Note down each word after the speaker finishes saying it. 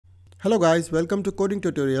Hello guys, welcome to Coding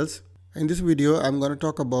Tutorials. In this video, I'm going to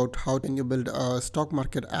talk about how can you build a stock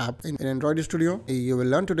market app in Android Studio. You will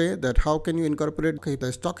learn today that how can you incorporate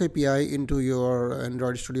the stock API into your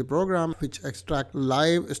Android Studio program, which extract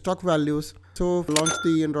live stock values. So launch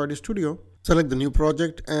the Android Studio, select the new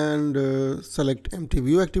project and select empty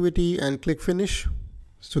view activity and click finish.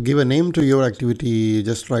 So give a name to your activity,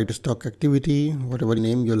 just write stock activity, whatever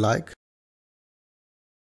name you like.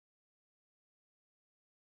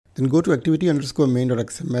 Then go to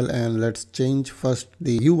activity_main.xml and let's change first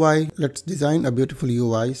the UI. Let's design a beautiful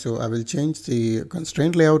UI. So I will change the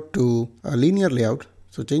constraint layout to a linear layout.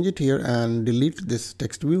 So change it here and delete this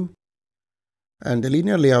text view. And the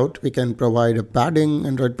linear layout, we can provide a padding,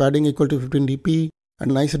 Android padding equal to 15 dp. A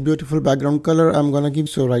nice and beautiful background color I'm gonna give.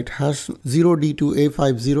 So write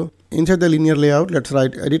 #0d2a50. Inside the linear layout, let's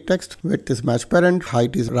write edit text. Width is match parent,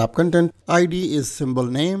 height is wrap content, ID is symbol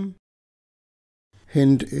name.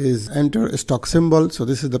 Hint is enter stock symbol. So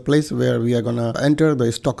this is the place where we are gonna enter the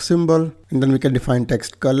stock symbol, and then we can define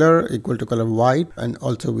text color equal to color white, and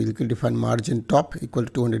also we can define margin top equal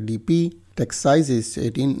to 200 dp. Text size is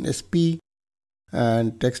 18 sp,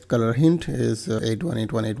 and text color hint is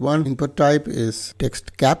 818181. Input type is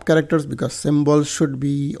text cap characters because symbols should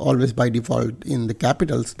be always by default in the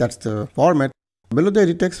capitals. That's the format. Below the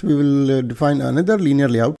edit text, we will define another linear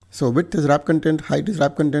layout. So width is wrap content, height is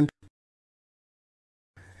wrap content.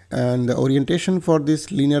 And the orientation for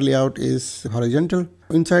this linear layout is horizontal.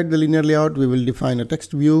 Inside the linear layout, we will define a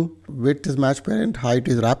text view. Width is match parent, height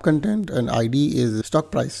is wrap content, and ID is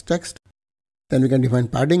stock price text. Then we can define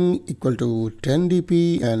padding equal to 10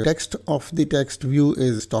 dp, and text of the text view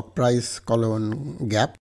is stock price colon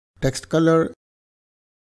gap. Text color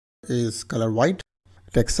is color white.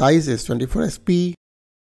 Text size is 24 sp.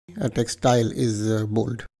 Text style is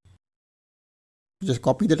bold. Just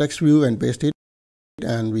copy the text view and paste it.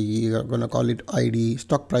 And we are going to call it ID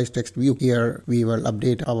stock price text view. Here we will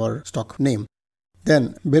update our stock name.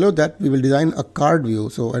 Then below that we will design a card view.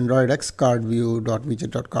 So Android X card view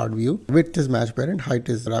 .widget.card view. Width is match parent, height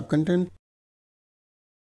is wrap content.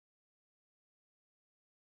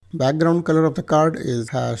 Background color of the card is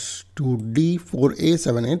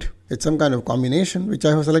 #2d4a78. It's some kind of combination which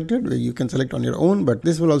I have selected. You can select on your own, but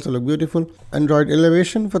this will also look beautiful. Android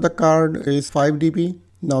elevation for the card is 5 dp.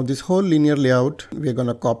 Now this whole linear layout we are going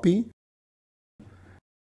to copy.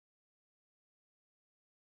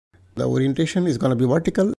 The orientation is going to be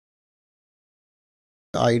vertical.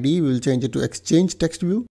 The ID we will change it to exchange text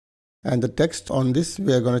view, and the text on this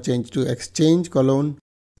we are going to change to exchange colon.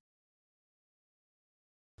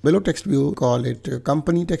 Below text view, call it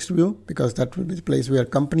company text view because that will be the place where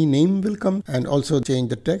company name will come, and also change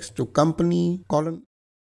the text to company colon.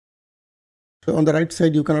 So on the right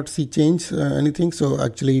side, you cannot see change anything. So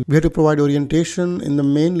actually we have to provide orientation in the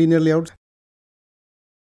main linear layout.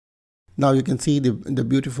 Now you can see the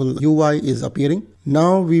beautiful UI is appearing.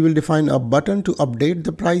 Now we will define a button to update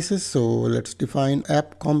the prices. So let's define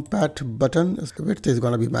app compat button. Width is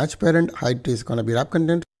going to be match parent, height is going to be wrap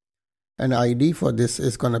content, and ID for this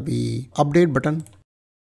is going to be update button.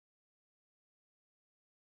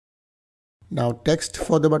 Now text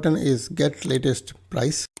for the button is get latest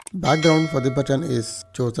price. Background for the button is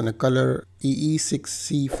chosen a color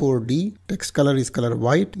EE6C4D. Text color is color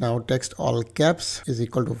white. Now text all caps is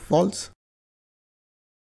equal to false.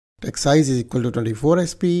 Text size is equal to 24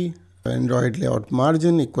 sp. Android layout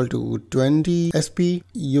margin equal to 20 sp.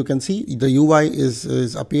 You can see the UI is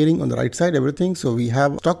appearing on the right side, everything. So we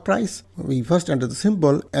have stock price. We first enter the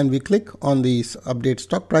symbol and we click on this update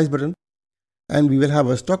stock price button. And we will have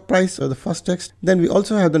a stock price of the first text. Then we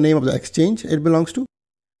also have the name of the exchange it belongs to,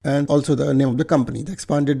 and also the name of the company, the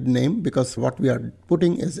expanded name, because what we are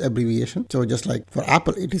putting is abbreviation. So just like for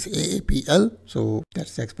Apple, it is AAPL. So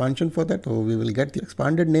that's the expansion for that. So we will get the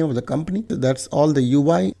expanded name of the company. So that's all the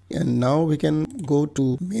UI. And now we can go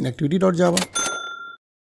to main activity.java.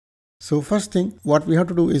 So first thing, what we have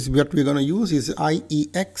to do is what we're going to use is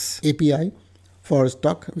IEX API. For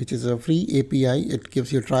stock, which is a free API. It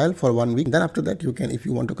gives you a trial for 1 week. Then after that, you can, if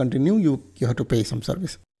you want to continue, you have to pay some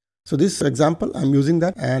service. So this example, I'm using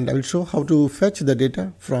that, and I will show how to fetch the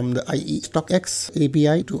data from the IE StockX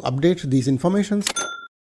API to update these informations.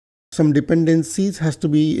 Some dependencies has to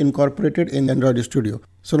be incorporated in Android Studio.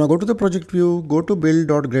 So now go to the project view, go to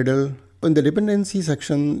build.gradle. In the dependency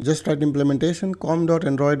section, just write implementation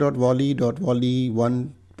com.android.volley.volley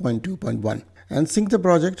 1.2.1 and sync the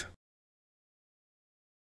project.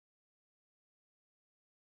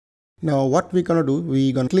 Now what we're gonna do,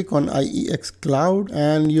 we're gonna click on IEX Cloud,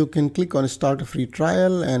 and you can click on start a free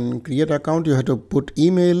trial and create account. You have to put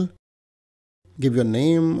email. give your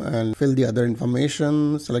name and fill the other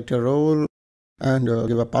information, select your role, and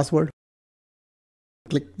give a password.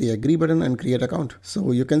 Click the agree button and create account.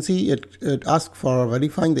 So you can see it asks for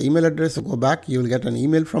verifying the email address. So go back, you will get an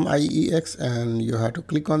email from IEX and you have to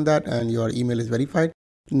click on that and your email is verified.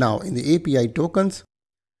 Now in the API tokens,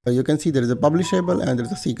 you can see there is a publishable and there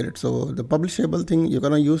is a secret. So the publishable thing you're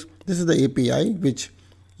going to use, this is the API which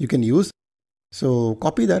you can use. So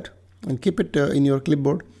copy that and keep it in your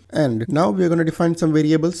clipboard. And now we are going to define some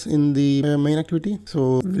variables in the main activity.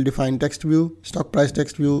 So we'll define text view, stock price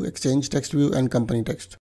text view, exchange text view, and company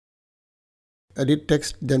text. Edit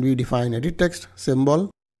text, then we define edit text,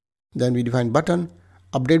 symbol, then we define button,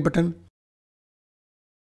 update button.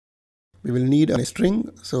 We will need a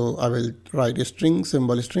string, so I will write a string,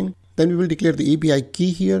 symbol string. Then we will declare the API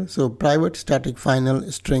key here. So private static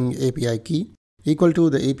final string API key equal to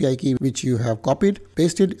the API key which you have copied,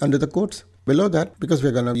 pasted under the quotes. Below that, because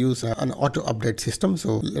we're going to use an auto update system,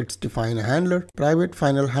 so let's define a handler, private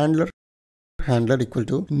final handler, handler equal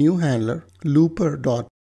to new handler looper dot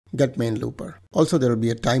get main looper. Also there will be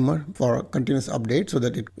a timer for continuous update so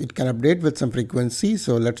that it can update with some frequency.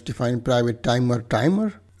 So let's define private timer.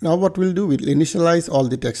 Now what we'll do, we'll initialize all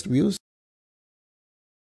the text views.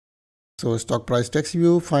 So stock price text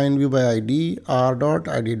view, find view by ID,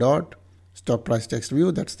 r.id. Stock price text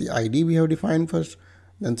view, that's the ID we have defined first.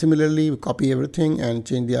 Then similarly, we copy everything and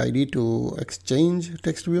change the ID to exchange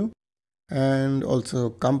text view and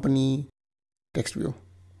also company text view.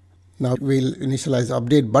 Now we'll initialize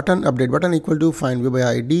update button equal to find view by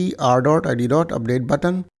ID, r.id. update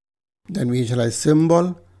button. Then we initialize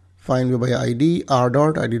symbol, find view by ID,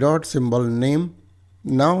 r.id. symbol name.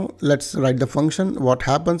 Now let's write the function. What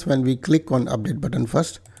happens when we click on update button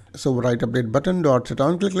first? So write update button dot set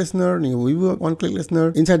on click listener, new view on click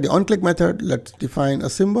listener. Inside the on click method, let's define a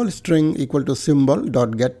symbol string equal to symbol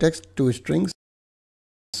dot get text to strings.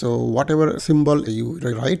 So whatever symbol you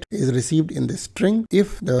write is received in this string.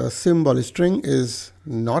 If the symbol string is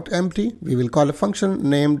not empty, we will call a function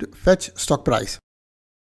named fetch stock price.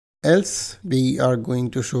 Else we are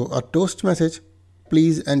going to show a toast message.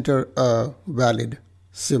 Please enter a valid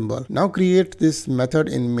symbol. Now create this method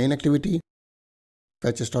in main activity.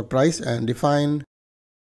 Fetch stock price and define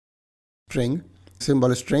string,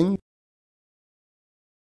 symbol string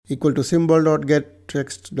equal to symbol dot get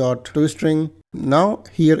text dot to string. Now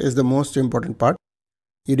here is the most important part.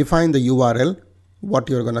 You define the URL, what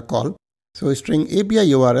you're going to call. So string API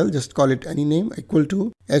URL, just call it any name, equal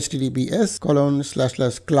to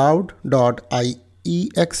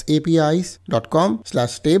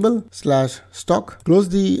https://cloud.iexapis.com/table/stock. Close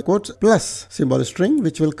the quotes plus symbol string,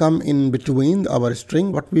 which will come in between our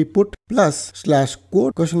string, what we put, plus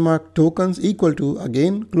 /quote tokens equal to,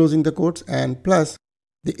 again closing the quotes, and plus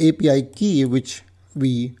the API key which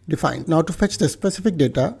we defined. Now to fetch the specific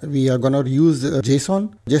data, we are going to use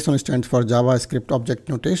JSON. JSON stands for JavaScript Object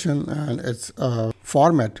Notation, and it's a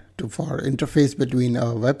format for interface between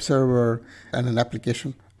a web server and an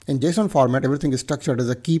application. In JSON format, everything is structured as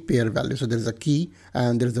a key pair value. So there is a key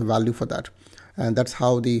and there is a value for that. And that's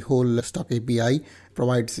how the whole Stock API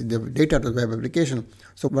provides the data to the web application.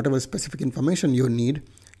 So whatever specific information you need,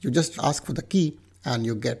 you just ask for the key and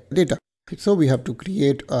you get data. So we have to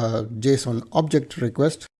create a JSON object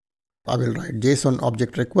request. I will write JSON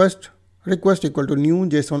object request equal to new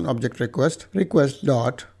JSON object request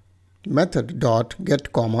dot method dot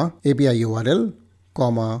get comma API URL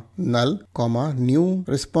comma null comma new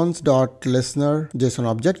response dot listener JSON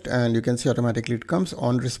object, and you can see automatically it comes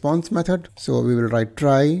on response method. So we will write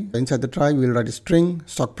try. Inside the try we will write a string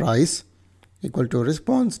stock price equal to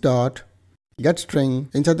response dot get string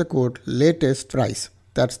inside the quote latest price.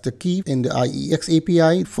 That's the key in the IEX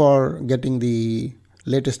API for getting the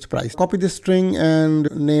latest price. Copy this string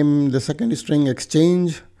and name the second string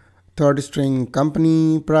exchange, third string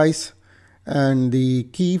company price, and the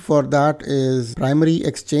key for that is primary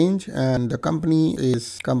exchange and the company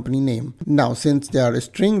is company name. Now since they are a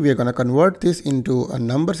string, we are going to convert this into a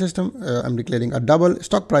number system. I'm declaring a double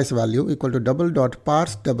stock price value equal to double dot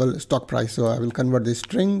parse double stock price. So I will convert this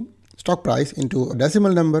string stock price into a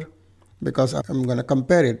decimal number, because I'm going to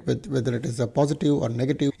compare it with whether it is a positive or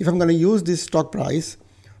negative. If I'm going to use this stock price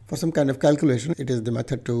for some kind of calculation, it is the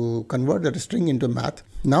method to convert that string into math.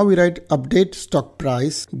 Now we write update stock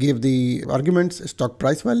price, give the arguments stock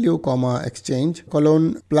price value, comma exchange,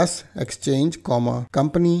 colon plus exchange, comma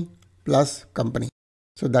company plus company.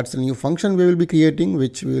 So that's the new function we will be creating,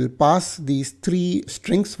 which will pass these three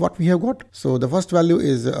strings what we have got. So the first value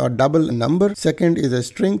is a double number, second is a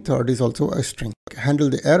string, third is also a string. Handle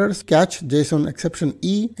the errors, catch JSON exception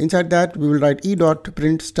E. Inside that we will write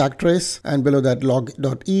e.print stack trace, and below that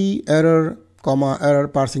log.e error comma error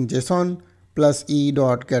parsing JSON plus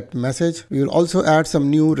e.getMessage. We will also add some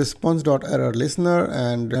new response.error listener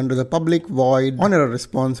and under the public void on error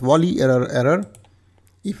response volley error.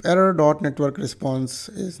 If error.network response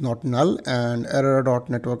is not null and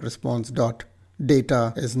error.network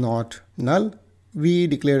response.data is not null, we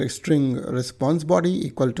declare a string response body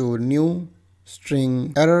equal to new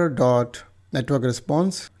string error.network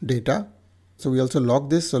response data. So we also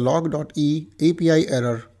log this. So log.e API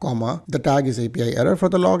error, comma, the tag is API error for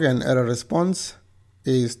the log and error response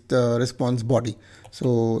is the response body.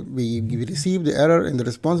 So we receive the error in the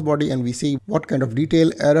response body and we see what kind of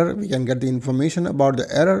detailed error. We can get the information about the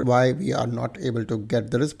error, why we are not able to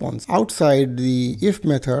get the response. Outside the if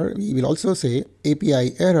method, we will also say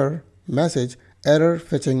API error message error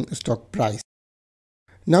fetching stock price.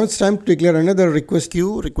 Now it's time to declare another request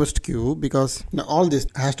queue, because now all this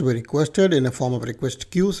has to be requested in a form of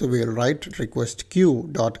request queue. So we'll write request queue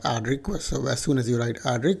dot add request. So as soon as you write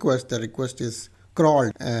add request, the request is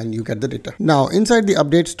crawled and you get the data. Now inside the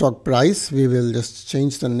update stock price, we will just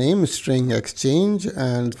change the name string exchange,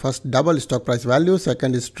 and first double stock price value,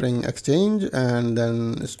 second is string exchange, and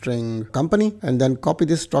then string company, and then copy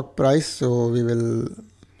this stock price. So we will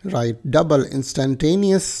write double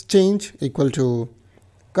instantaneous change equal to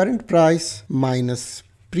current price minus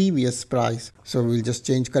previous price. So we'll just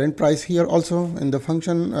change current price here also in the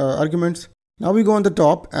function arguments. Now we go on the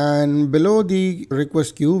top, and below the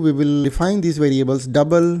request queue, we will define these variables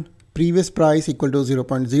double previous price equal to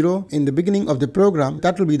 0.0 in the beginning of the program.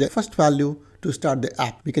 That will be the first value to start the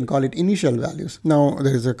app. We can call it initial values. Now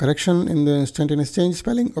there is a correction in the instantaneous change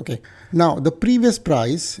spelling. Okay. Now the previous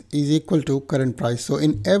price is equal to current price. So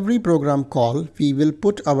in every program call, we will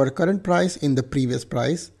put our current price in the previous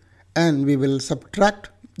price and we will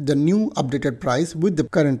subtract the new updated price with the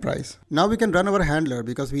current price. Now we can run our handler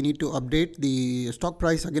because we need to update the stock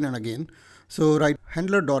price again and again. So write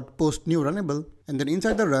handler.post new runnable, and then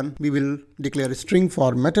inside the run we will declare a string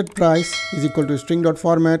for method price is equal to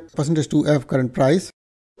string.format %2f current price.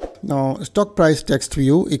 Now stock price text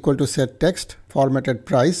view equal to set text formatted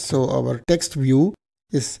price. So our text view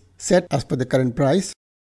is set as per the current price.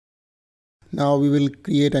 Now we will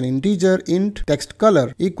create an integer int text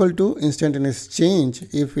color equal to instantaneous change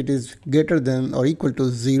if it is greater than or equal to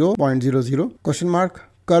 0.00 question mark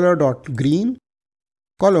color.green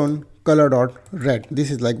colon color.red. This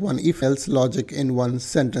is like one if else logic in one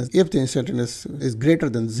sentence. If the instantaneous is greater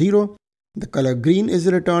than 0, the color green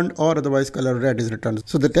is returned, or otherwise color red is returned.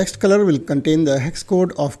 So the text color will contain the hex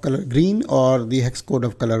code of color green or the hex code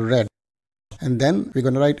of color red. And then we're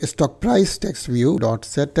going to write a stock price text view dot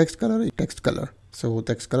set text color text color. So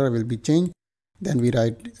text color will be changed. Then we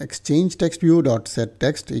write exchange text view dot set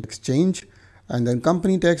text exchange, and then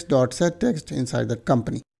company text dot set text inside that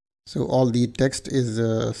company. So all the text is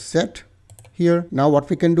set here. Now what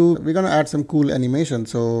we can do, we're going to add some cool animation.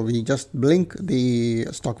 So we just blink the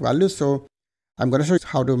stock values. So I'm going to show you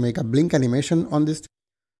how to make a blink animation on this.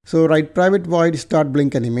 So write private void start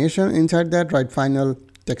blink animation. Inside that write final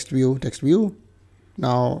text view.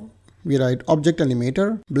 Now we write object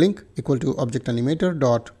animator blink equal to object animator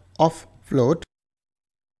dot off float.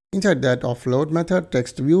 Inside that off float method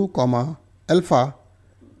text view comma alpha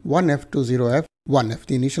 1f to 0f 1f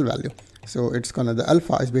the initial value. So it's gonna, the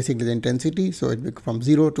alpha is basically the intensity. So it from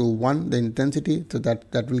 0 to 1 the intensity. So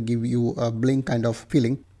that will give you a blink kind of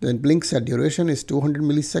feeling. Then blink set duration is 200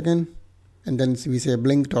 millisecond. And then we say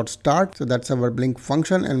blink.start. So that's our blink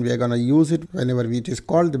function, and we are going to use it whenever it is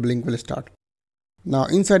called, the blink will start. Now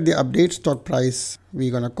inside the update stock price, we're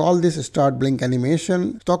going to call this start blink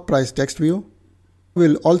animation stock price text view.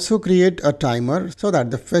 We'll also create a timer so that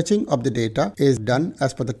the fetching of the data is done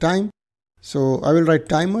as per the time. So I will write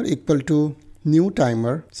timer equal to new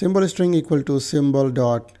timer symbol string equal to symbol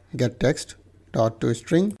dot get text dot to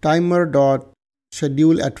string timer dot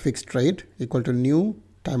schedule at fixed rate equal to new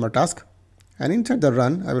timer task. And inside the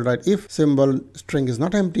run, I will write if symbol string is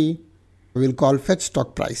not empty, we will call fetch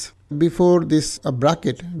stock price. Before this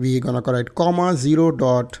bracket, we are gonna write comma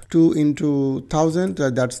 0.2 into 1000,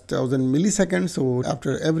 that's 1000 milliseconds. So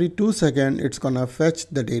after every 2 seconds, it's gonna fetch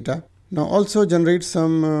the data. Now also generate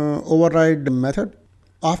some override method.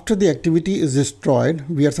 After the activity is destroyed,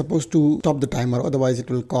 we are supposed to stop the timer, otherwise it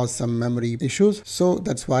will cause some memory issues. So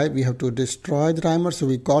that's why we have to destroy the timer. So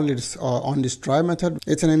we call it on destroy method.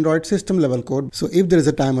 It's an Android system level code. So if there is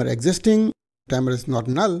a timer existing, timer is not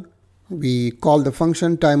null, we call the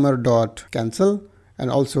function timer.cancel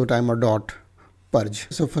and also timer.purge.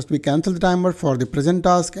 So first we cancel the timer for the present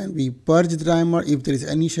task and we purge the timer if there is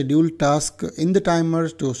any scheduled task in the timer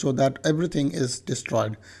so that everything is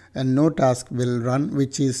destroyed and no task will run,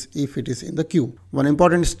 which is if it is in the queue. One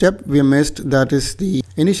important step we missed, that is the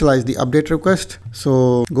initialize the update request.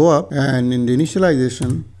 So go up, and in the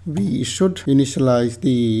initialization we should initialize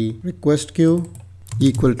the request queue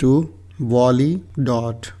equal to volley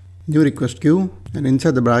dot new request queue, and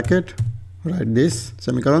inside the bracket write this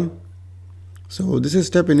semicolon. So this is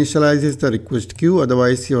step initializes the request queue,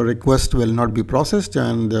 otherwise your request will not be processed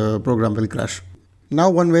and the program will crash. Now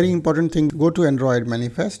one very important thing, go to Android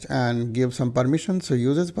manifest and give some permissions. So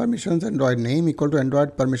uses permissions Android name equal to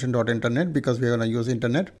Android permission.internet, because we are going to use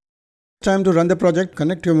internet. Time to run the project,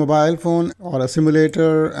 connect your mobile phone or a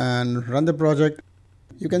simulator and run the project.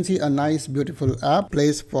 You can see a nice beautiful app,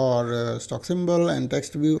 place for stock symbol and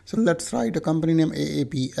text view. So let's write a company name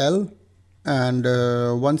AAPL. And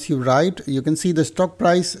once you write, you can see the stock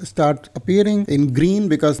price start appearing in green,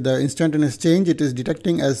 because the instantaneous change it is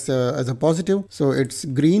detecting as a positive. So it's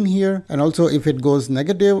green here. And also if it goes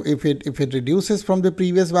negative, if it reduces from the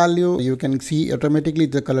previous value, you can see automatically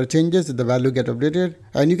the color changes, the value get updated.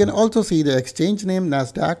 And you can also see the exchange name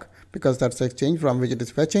NASDAQ, because that's the exchange from which it is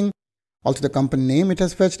fetching. Also the company name it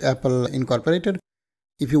has fetched, Apple Incorporated.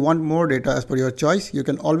 If you want more data as per your choice, you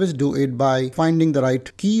can always do it by finding the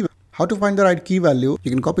right key. How to find the right key value?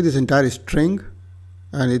 You can copy this entire string,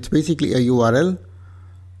 and it's basically a URL,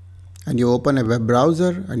 and you open a web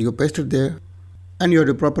browser and you paste it there, and you have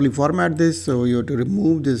to properly format this. So you have to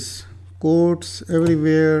remove this quotes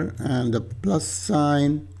everywhere and the plus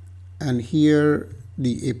sign, and here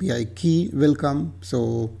the API key will come.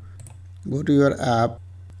 So go to your app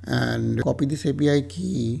and copy this API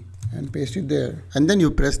key and paste it there, and then you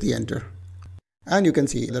press the enter. And you can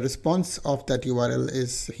see the response of that URL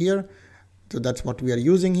is here. So that's what we are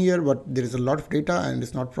using here, but there is a lot of data and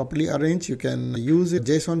it's not properly arranged. You can use a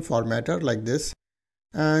JSON formatter like this.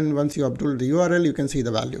 And once you upload the URL, you can see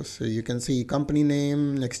the values. So you can see company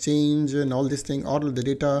name, exchange, and all this thing, all of the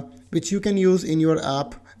data, which you can use in your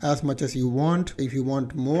app as much as you want. If you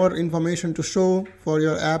want more information to show for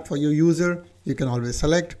your app, for your user, you can always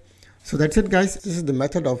select. So that's it guys. This is the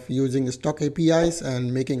method of using stock APIs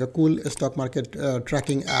and making a cool stock market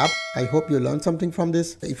tracking app. I hope you learned something from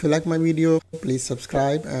this. If you like my video, please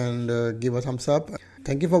subscribe and give a thumbs up.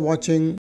 Thank you for watching.